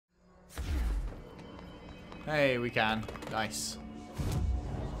Hey, we can. Nice.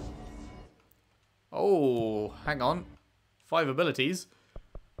 Oh, hang on. 5 abilities.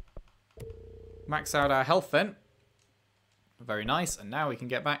 Max out our health then. Very nice. And now we can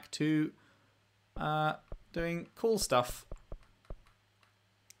get back to doing cool stuff.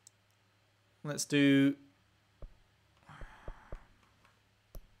 Let's do...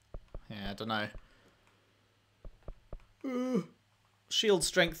 Yeah, I don't know. Shield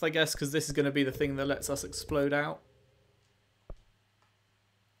strength, I guess, because this is going to be the thing that lets us explode out.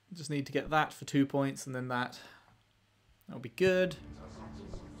 Just need to get that for 2 points and then that. That'll be good.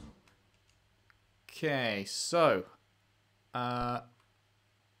 Okay, so...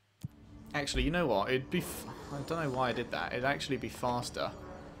 actually, you know what? It'd be... I don't know why I did that. It'd actually be faster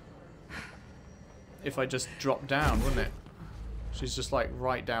if I just dropped down, wouldn't it? She's just like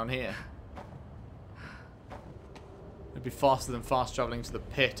right down here. It'd be faster than fast travelling to the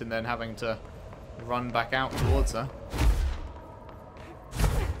pit and then having to run back out towards her.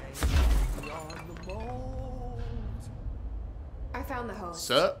 I found the host.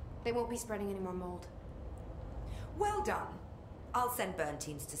 Sir? They won't be spreading any more mold. Well done. I'll send burn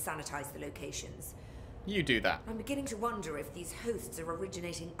teams to sanitize the locations. You do that. I'm beginning to wonder if these hosts are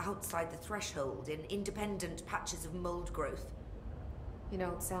originating outside the threshold in independent patches of mold growth. You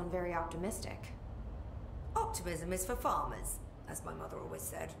don't sound very optimistic. Optimism is for farmers, as my mother always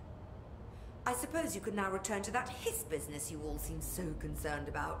said. I suppose you could now return to that hiss business you all seem so concerned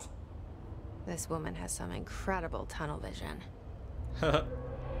about. This woman has some incredible tunnel vision.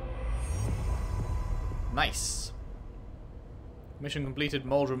 Nice. Mission completed,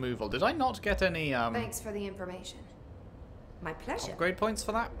 mold removal. Did I not get any Thanks for the information. My pleasure. upgrade points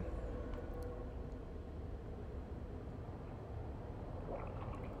for that?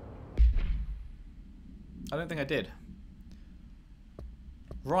 I don't think I did.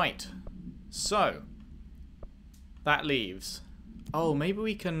 Right. So. That leaves. Oh, maybe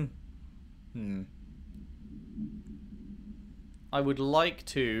we can... I would like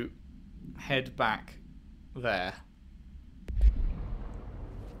to head back there.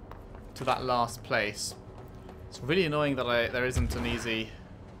 To that last place. It's really annoying that there isn't an easy...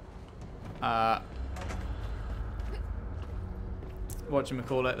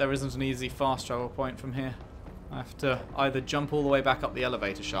 whatchamacallit, there isn't an easy fast travel point from here. I have to either jump all the way back up the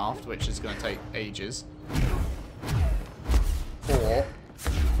elevator shaft, which is going to take ages, or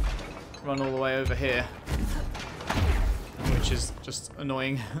run all the way over here, which is just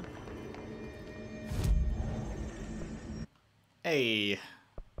annoying. Hey,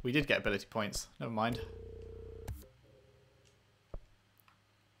 we did get ability points. Never mind.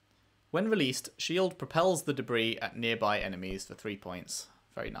 When released, shield propels the debris at nearby enemies for 3 points.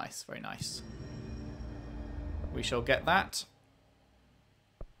 Very nice, very nice. We shall get that.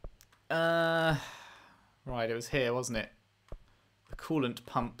 Right, it was here, wasn't it? The coolant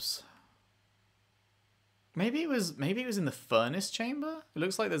pumps. Maybe it was in the furnace chamber? It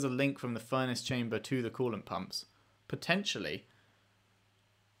looks like there's a link from the furnace chamber to the coolant pumps. Potentially.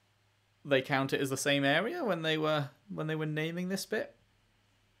 They count it as the same area when they were naming this bit.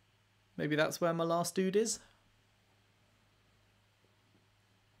 Maybe that's where my last dude is.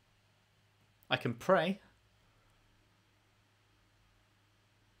 I can pray.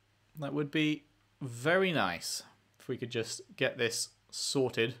 That would be very nice if we could just get this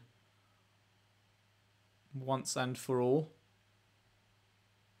sorted once and for all.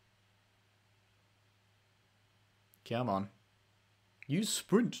 Come on. Use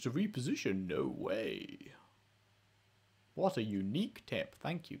sprint to reposition. No way. What a unique tip.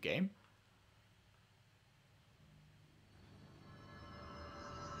 Thank you, game.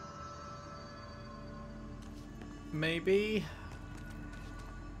 Maybe.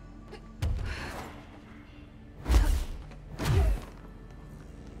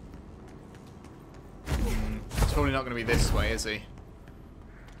 It's probably not going to be this way, is he?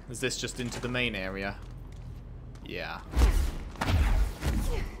 Is this just into the main area? Yeah.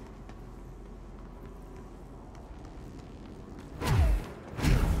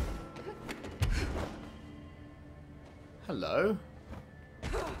 Hello.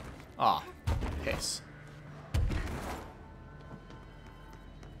 Ah, piss.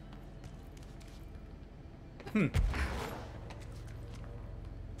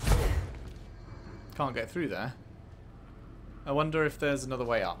 Can't get through there. I wonder if there's another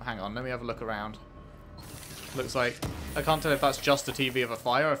way up. Hang on, let me have a look around. Looks like... I can't tell if that's just a TV of a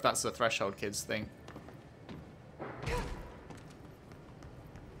fire or if that's the Threshold Kids thing.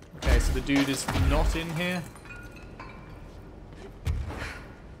 Okay, so the dude is not in here.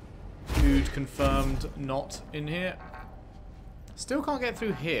 Dude confirmed not in here. Still can't get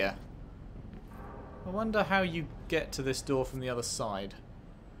through here. I wonder how you get to this door from the other side.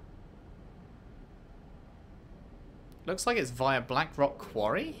 Looks like it's via Black Rock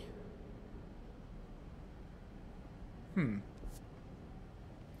Quarry? Hmm.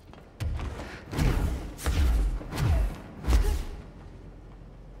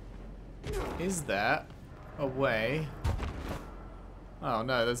 Is there a way? Oh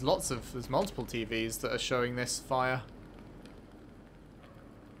no, there's multiple TVs that are showing this fire.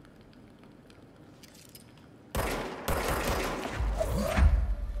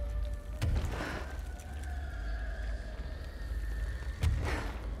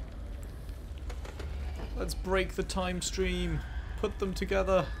 Let's break the time stream. Put them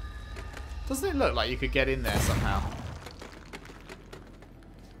together. Doesn't it look like you could get in there somehow?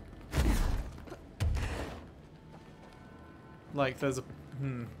 Like there's a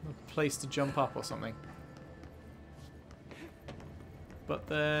place to jump up or something. But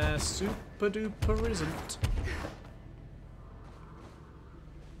there super duper isn't.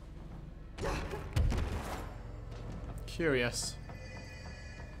 Curious.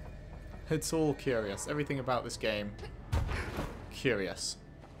 It's all curious. Everything about this game. Curious.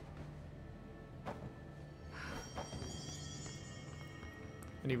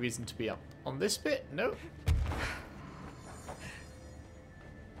 Any reason to be up on this bit? Nope.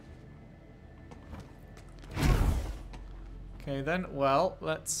 Okay then, well,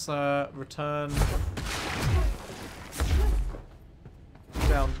 let's return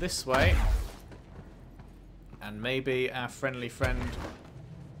down this way. And maybe our friendly friend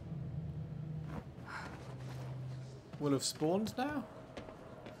will have spawned now?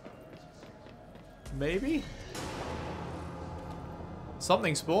 Maybe?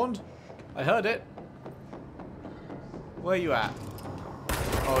 Something spawned. I heard it. Where are you at?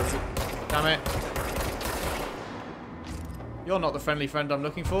 Oh, is it? Damn it. You're not the friendly friend I'm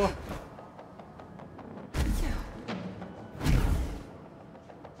looking for.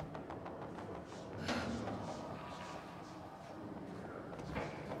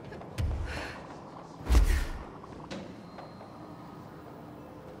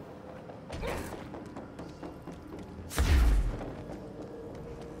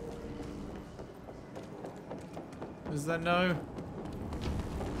 Is there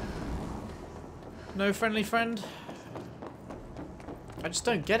no friendly friend? I just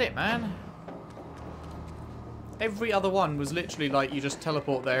don't get it, man. Every other one was literally like you just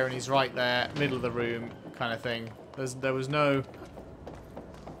teleport there and he's right there, middle of the room kind of thing. There was no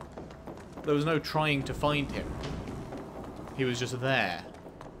trying to find him. He was just there.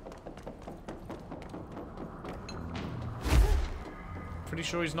 Pretty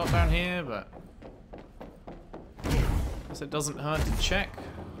sure he's not down here, but I guess it doesn't hurt to check.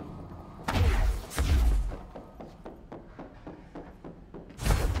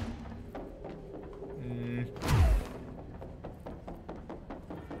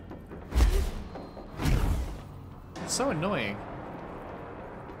 So annoying.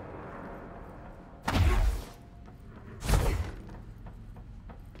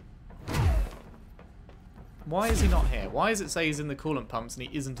 Why is he not here? Why does it say he's in the coolant pumps and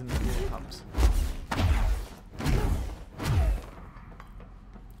he isn't in the coolant pumps?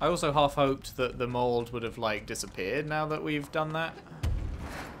 I also half hoped that the mold would have like disappeared now that we've done that.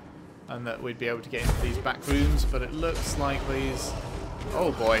 And that we'd be able to get into these back rooms, but it looks like these...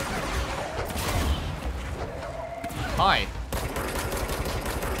 Oh boy. Hi.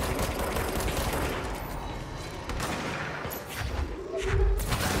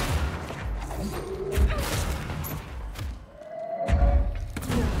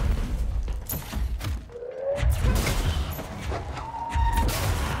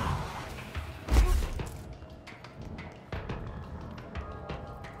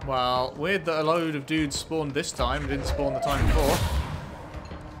 Well, weird that a load of dudes spawned this time, didn't spawn the time before.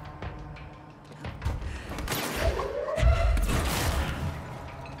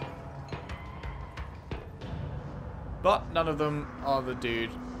 But none of them are the dude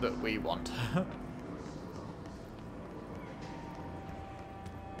that we want.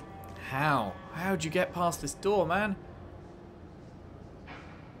 How? How'd you get past this door, man?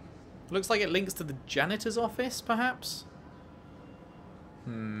 Looks like it links to the janitor's office, perhaps?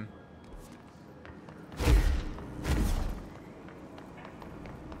 Hum.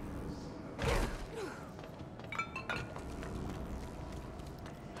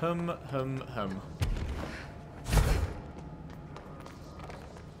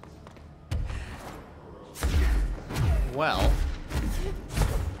 Well,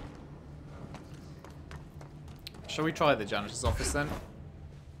 shall we try the janitor's office then?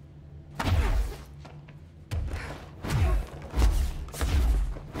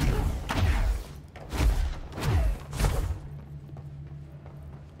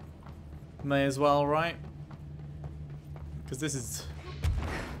 May as well, right? Because this is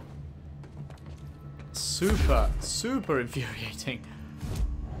super infuriating.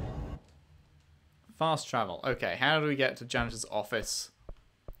 Fast travel. Okay, how do we get to janitor's office?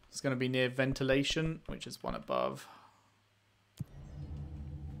 It's going to be near ventilation, which is one above.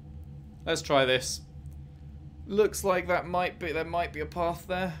 Let's try this. Looks like there might be a path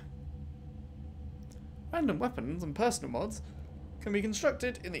there. Random weapons and personal mods can be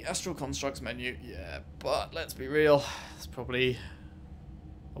constructed in the Astral Constructs menu. Yeah, but let's be real. It's probably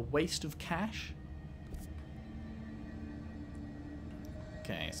a waste of cash.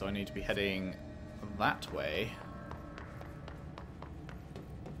 Okay, so I need to be heading that way.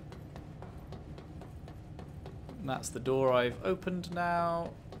 And that's the door I've opened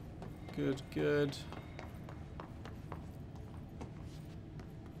now. Good, good.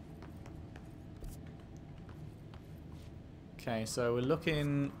 Okay, so we're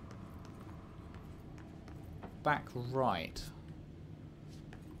looking back right.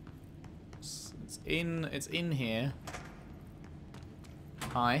 It's in here.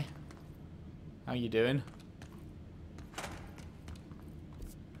 Hi. How you doing?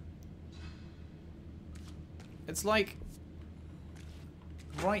 It's like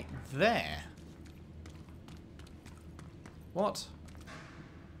right there. What?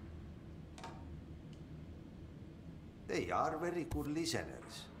 They are very good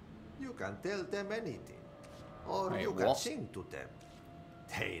listeners. You can tell them anything. Or Wait, you can what? sing to them.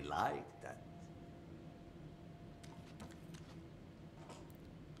 They like that.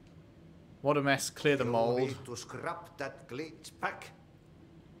 What a mess. Clear the You mold. need to scrap that glitch back.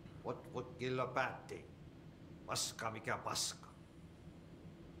 What would kill a bad thing? Paska mikä paska.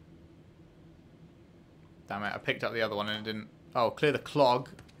 Damn it, I picked up the other one and it didn't... Oh, clear the clog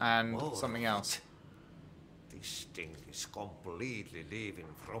and Oh, something else. This thing is completely leaving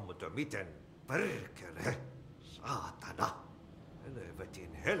from the mitten. Perkele. Saatana.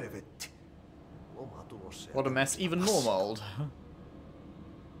 Helvetin helvetti. Oma tulos. What a mess. Even more mold.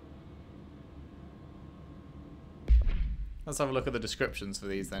 Let's have a look at the descriptions for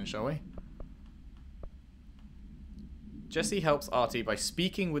these then, shall we? Jesse helps Artie by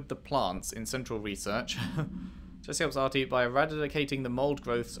speaking with the plants in central research. Jesse helps Artie by eradicating the mold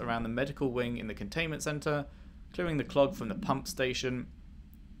growths around the medical wing in the containment center, clearing the clog from the pump station.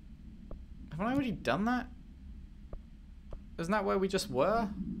 Haven't I already done that? Isn't that where we just were?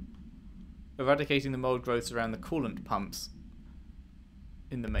 Eradicating the mold growths around the coolant pumps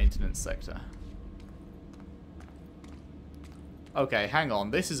in the maintenance sector. Okay, hang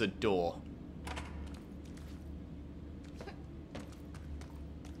on. This is a door.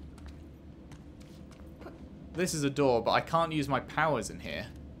 This is a door, but I can't use my powers in here.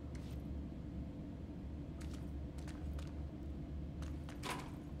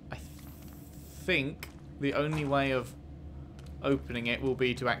 I think the only way of opening it will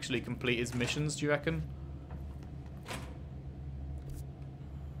be to actually complete his missions, do you reckon?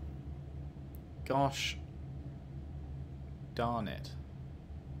 Gosh. Darn it.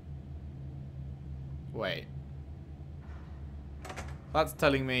 Wait. That's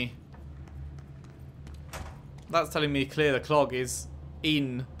telling me clear the clog is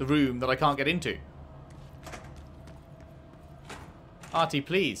in the room that I can't get into. Artie,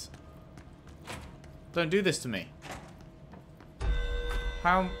 please. Don't do this to me.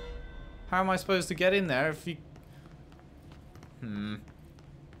 How am I supposed to get in there if you...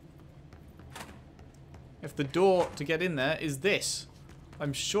 If the door to get in there is this.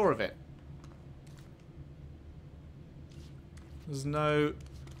 I'm sure of it. There's no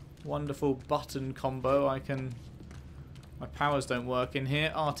wonderful button combo I can... My powers don't work in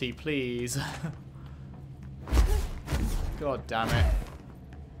here. Artie, please. God damn it.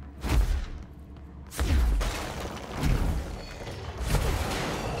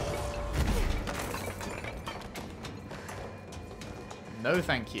 No,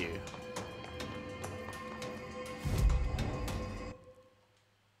 thank you.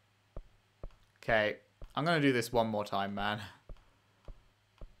 Okay, I'm gonna do this one more time, man.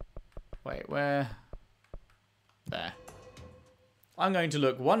 Wait, where? There. I'm going to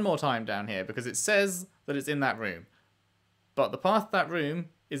look one more time down here because it says that it's in that room. But the path to that room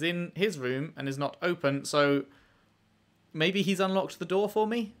is in his room and is not open, so maybe he's unlocked the door for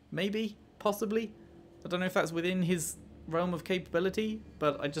me? Maybe? Possibly? I don't know if that's within his realm of capability,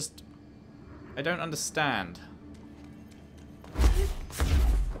 but I don't understand.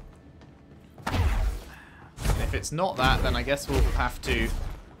 And if it's not that, then I guess we'll have to...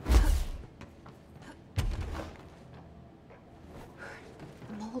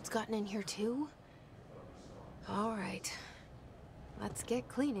 Mold's gotten in here too? Alright. Let's get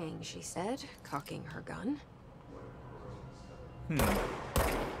cleaning, she said, cocking her gun.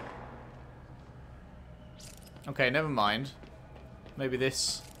 Okay, never mind. Maybe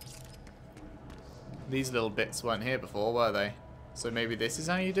these little bits weren't here before, were they? So maybe this is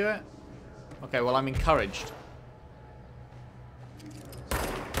how you do it? Okay, well, I'm encouraged.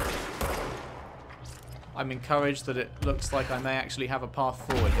 I'm encouraged that it looks like I may actually have a path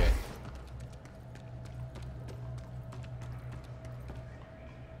forward here.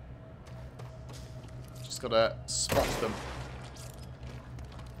 Just gotta spot them.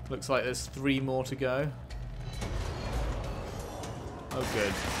 Looks like there's 3 more to go. Oh,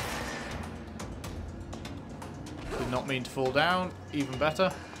 good. Did not mean to fall down. Even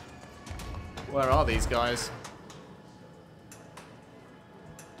better. Where are these guys?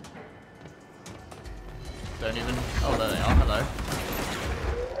 Don't even... Oh, there they are. Hello.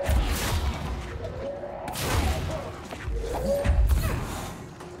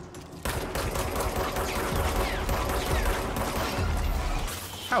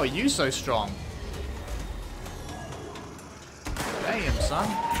 How are you so strong? Damn, son.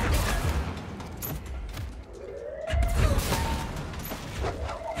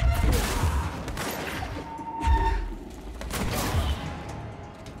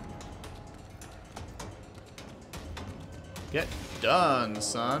 Get done,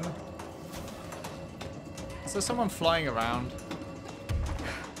 son. Is there someone flying around?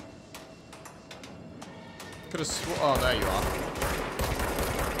 Could have sworn. Oh, there you are.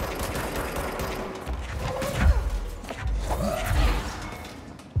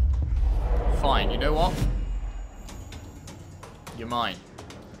 Fine, you know what? You're mine.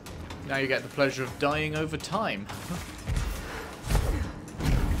 Now you get the pleasure of dying over time.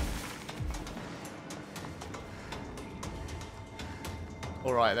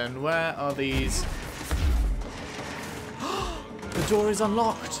 Alright then, where are these? The door is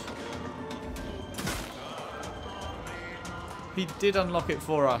unlocked! He did unlock it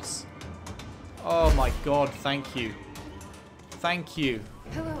for us. Oh my god, thank you. Thank you.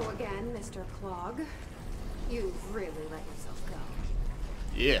 Hello again, Mr. Clog. You've really let yourself go.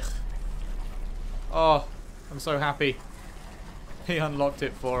 Yeah. Oh, I'm so happy. He unlocked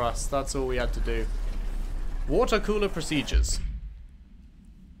it for us. That's all we had to do. Water cooler procedures.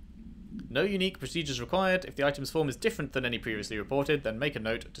 No unique procedures required. If the item's form is different than any previously reported, then make a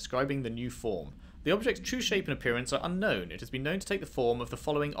note describing the new form. The object's true shape and appearance are unknown. It has been known to take the form of the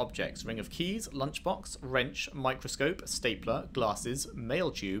following objects: ring of keys, lunchbox, wrench, microscope, stapler, glasses,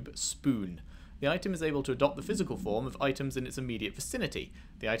 mail tube, spoon. The item is able to adopt the physical form of items in its immediate vicinity.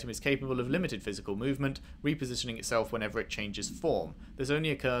 The item is capable of limited physical movement, repositioning itself whenever it changes form. This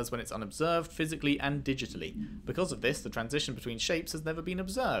only occurs when it's unobserved, physically and digitally. Because of this, the transition between shapes has never been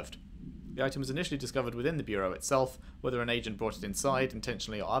observed. The item was initially discovered within the Bureau itself. Whether an agent brought it inside,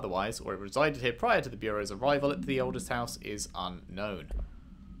 intentionally or otherwise, or it resided here prior to the Bureau's arrival at the oldest house is unknown.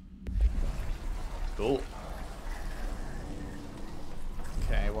 Cool.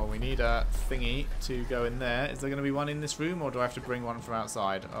 Okay, well we need a thingy to go in there. Is there going to be one in this room, or do I have to bring one from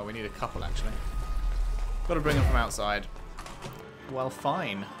outside? Oh, we need a couple actually. Got to bring them from outside. Well,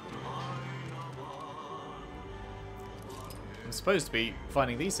 fine. I'm supposed to be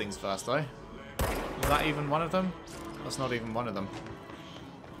finding these things first, though. Is that even one of them? That's not even one of them.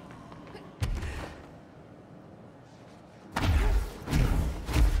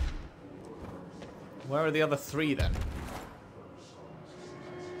 Where are the other 3 then?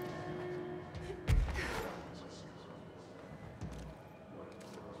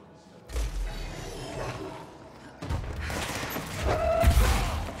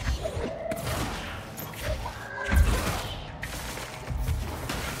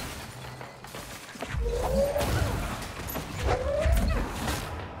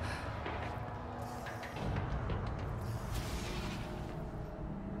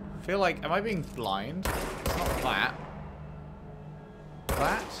 I feel like, am I being blind? It's not that.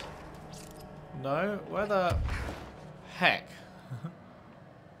 That? No? Where the heck?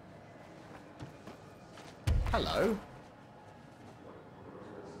 Hello?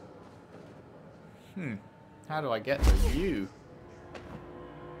 How do I get to you?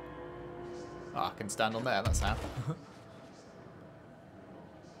 Oh, I can stand on there, that's how.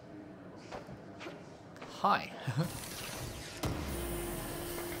 Hi.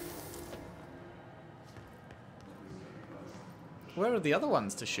 Where are the other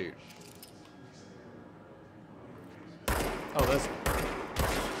ones to shoot? Oh, there's...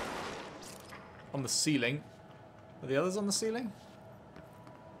 on the ceiling. Are the others on the ceiling?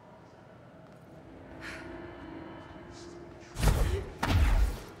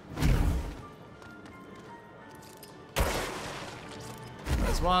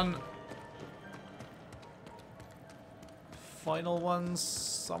 There's one. Final ones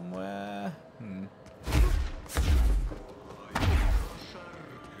somewhere.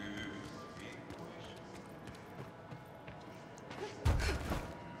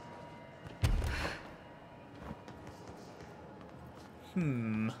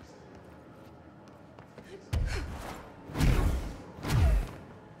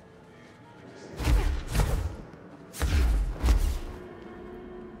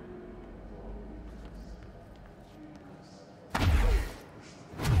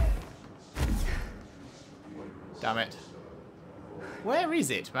 Damn it. Where is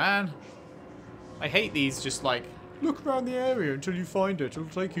it, man? I hate these just like, look around the area until you find it. It'll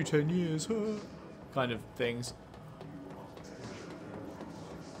take you 10 years. Kind of things.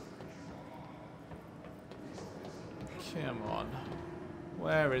 Come on.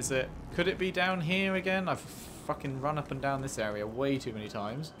 Where is it? Could it be down here again? I've fucking run up and down this area way too many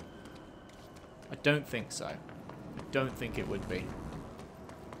times. I don't think so. I don't think it would be.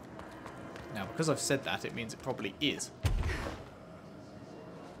 Now, because I've said that, it means it probably is.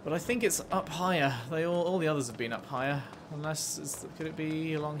 But I think it's up higher. All the others have been up higher. Unless, could it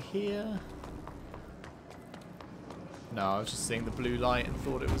be along here? No, I was just seeing the blue light and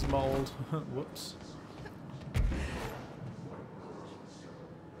thought it was mold. Whoops.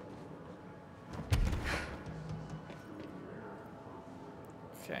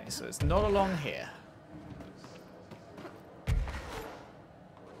 Okay, so it's not along here.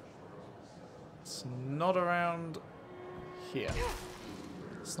 It's not around here.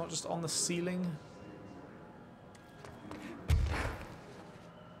 It's not just on the ceiling.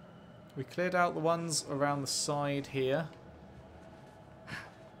 We cleared out the ones around the side here.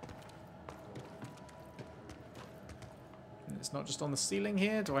 And it's not just on the ceiling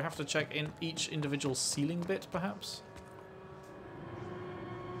here. Do I have to check in each individual ceiling bit, perhaps?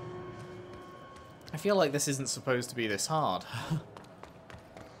 I feel like this isn't supposed to be this hard.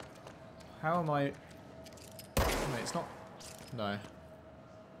 How am I... Wait, it's not... No.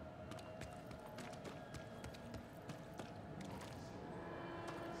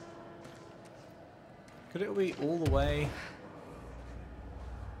 Could it be all the way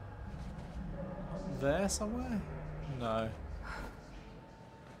there somewhere? No.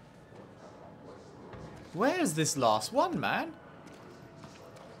 Where is this last one, man?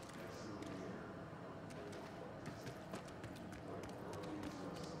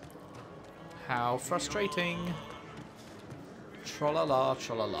 How frustrating. Tra-la-la,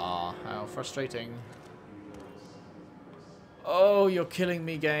 tra-la-la. How frustrating. Oh, you're killing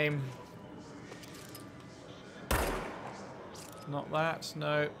me, game. Not that,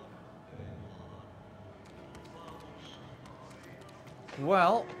 no.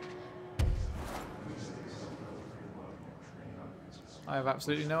 Well. I have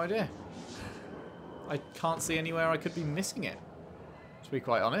absolutely no idea. I can't see anywhere I could be missing it, to be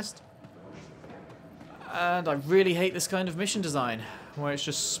quite honest. And I really hate this kind of mission design, where it's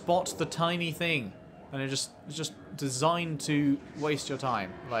just spot the tiny thing, and it's just designed to waste your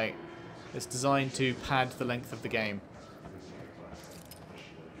time. Like, it's designed to pad the length of the game.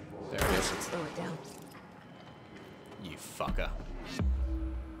 There it is. Slow it down. You fucker.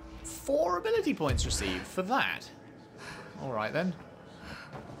 4 ability points received for that. Alright then.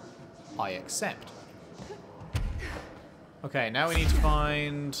 I accept. Okay, now we need to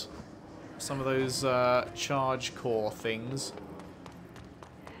find some of those charge core things.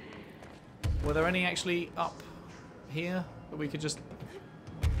 Were there any actually up here that we could just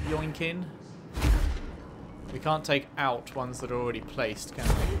yoink in? We can't take out ones that are already placed, can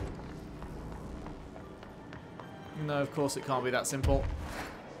we? No, of course it can't be that simple.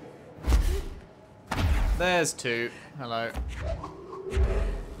 There's 2. Hello.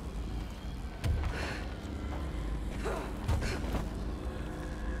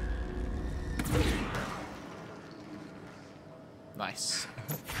 Nice.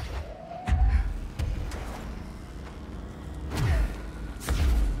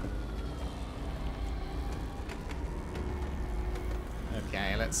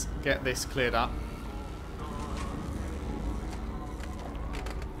 Okay, let's get this cleared up.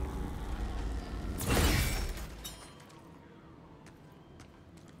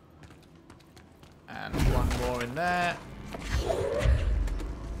 And one more in there.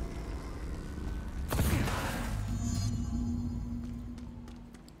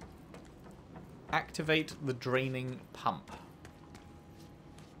 Activate the draining pump.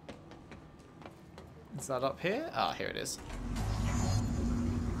 Is that up here? Ah, here it is.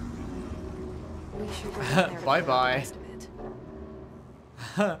 Bye bye.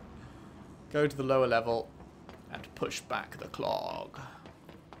 Go to the lower level and push back the clog.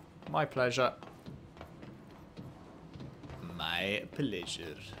 My pleasure. My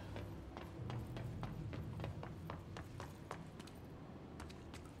pleasure.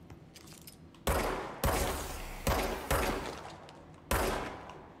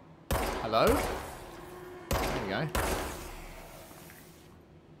 Hello? There we go.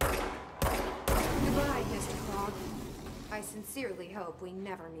 Goodbye, Mr. Clog. I sincerely hope we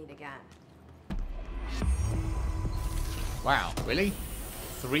never meet again. Wow, really?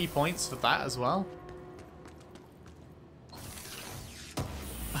 3 points for that as well?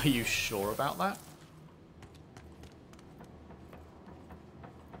 Are you sure about that?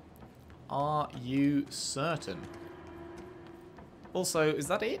 Are you certain? Also, is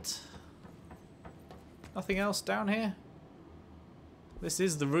that it? Nothing else down here? This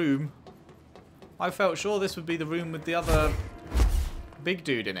is the room. I felt sure this would be the room with the other big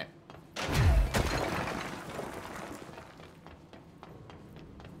dude in it.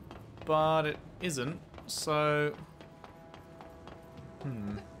 But it isn't, so...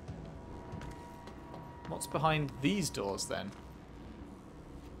 What's behind these doors then?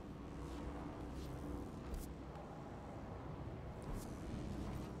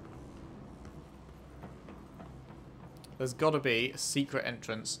 There's got to be a secret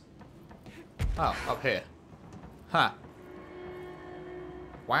entrance. Oh, up here. Huh.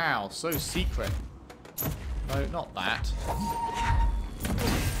 Wow, so secret. No, not that.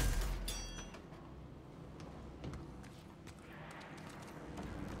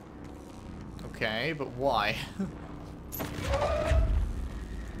 Okay, but why?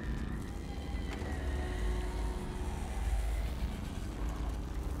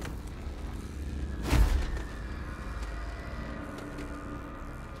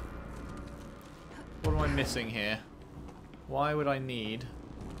 What am I missing here? Why would I need...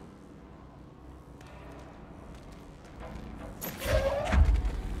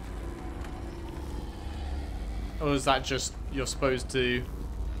 Or is that just you're supposed to...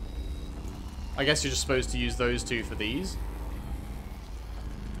 I guess you're just supposed to use those two for these.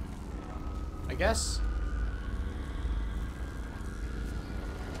 I guess.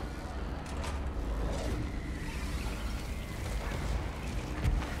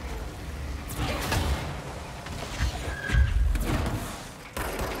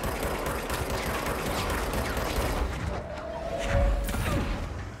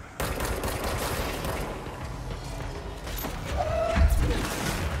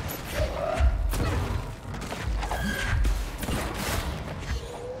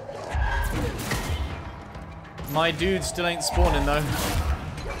 My dude still ain't spawning though.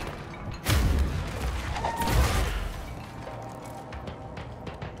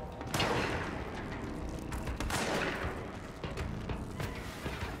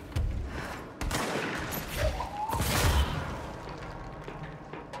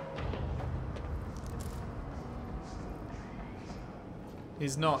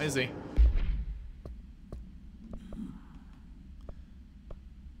 He's not, is he?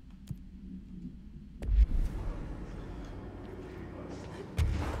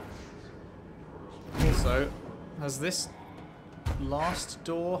 Also, has this last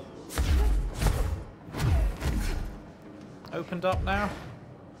door opened up now?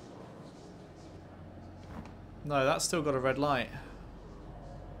 No, that's still got a red light.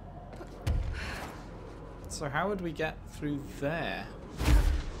 So how would we get through there?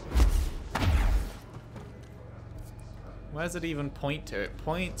 Where does it even point to? It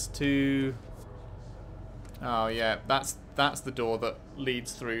points to... Oh yeah, that's the door that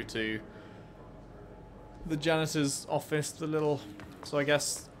leads through to the janitor's office, the little... So I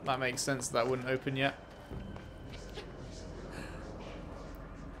guess that makes sense that wouldn't open yet.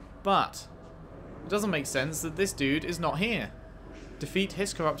 But it doesn't make sense that this dude is not here. Defeat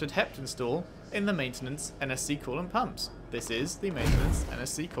his corrupted Hept install in the maintenance NSC coolant pumps. This is the maintenance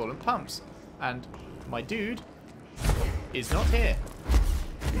NSC coolant pumps. And my dude is not here.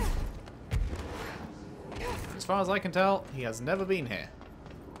 As far as I can tell, he has never been here.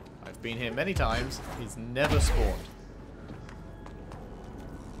 I've been here many times. He's never spawned.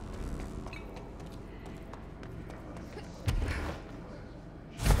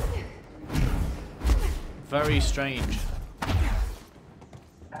 Very strange.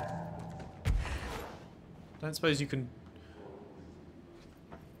 Don't suppose you can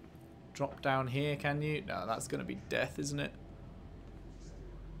drop down here, can you? No, that's going to be death, isn't it?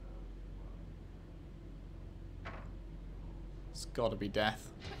 It's got to be death.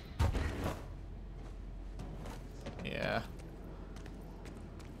 Yeah.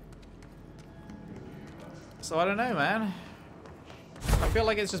 So I don't know, man. I feel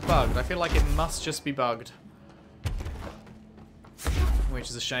like it's just bugged. I feel like it must just be bugged. which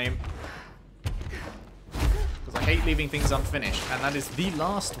is a shame. Because I hate leaving things unfinished, and that is the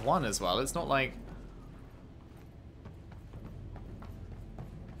last one as well. It's not like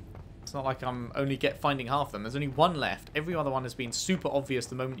I'm only finding half them. There's only one left. Every other one has been super obvious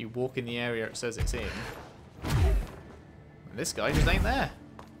the moment you walk in the area it says it's in. And this guy just ain't there.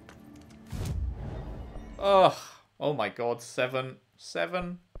 Oh my god, 7.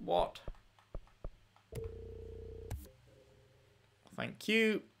 7? What? Thank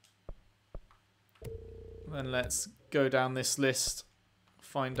you. Then let's go down this list,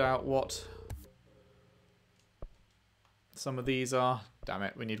 find out what some of these are. Damn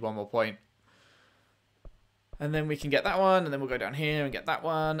it, we need one more point. And then we can get that one, and then we'll go down here and get that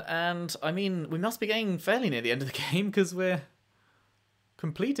one. And, I mean, we must be getting fairly near the end of the game because we're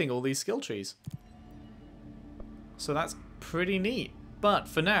completing all these skill trees. So that's pretty neat. But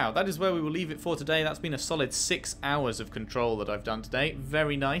for now, that is where we will leave it for today. That's been a solid 6 hours of control that I've done today.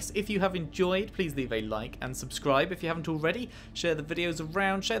 Very nice. If you have enjoyed, please leave a like and subscribe if you haven't already. Share the videos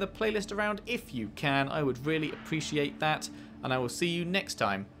around, share the playlist around if you can. I would really appreciate that. And I will see you next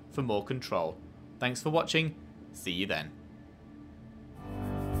time for more control. Thanks for watching. See you then.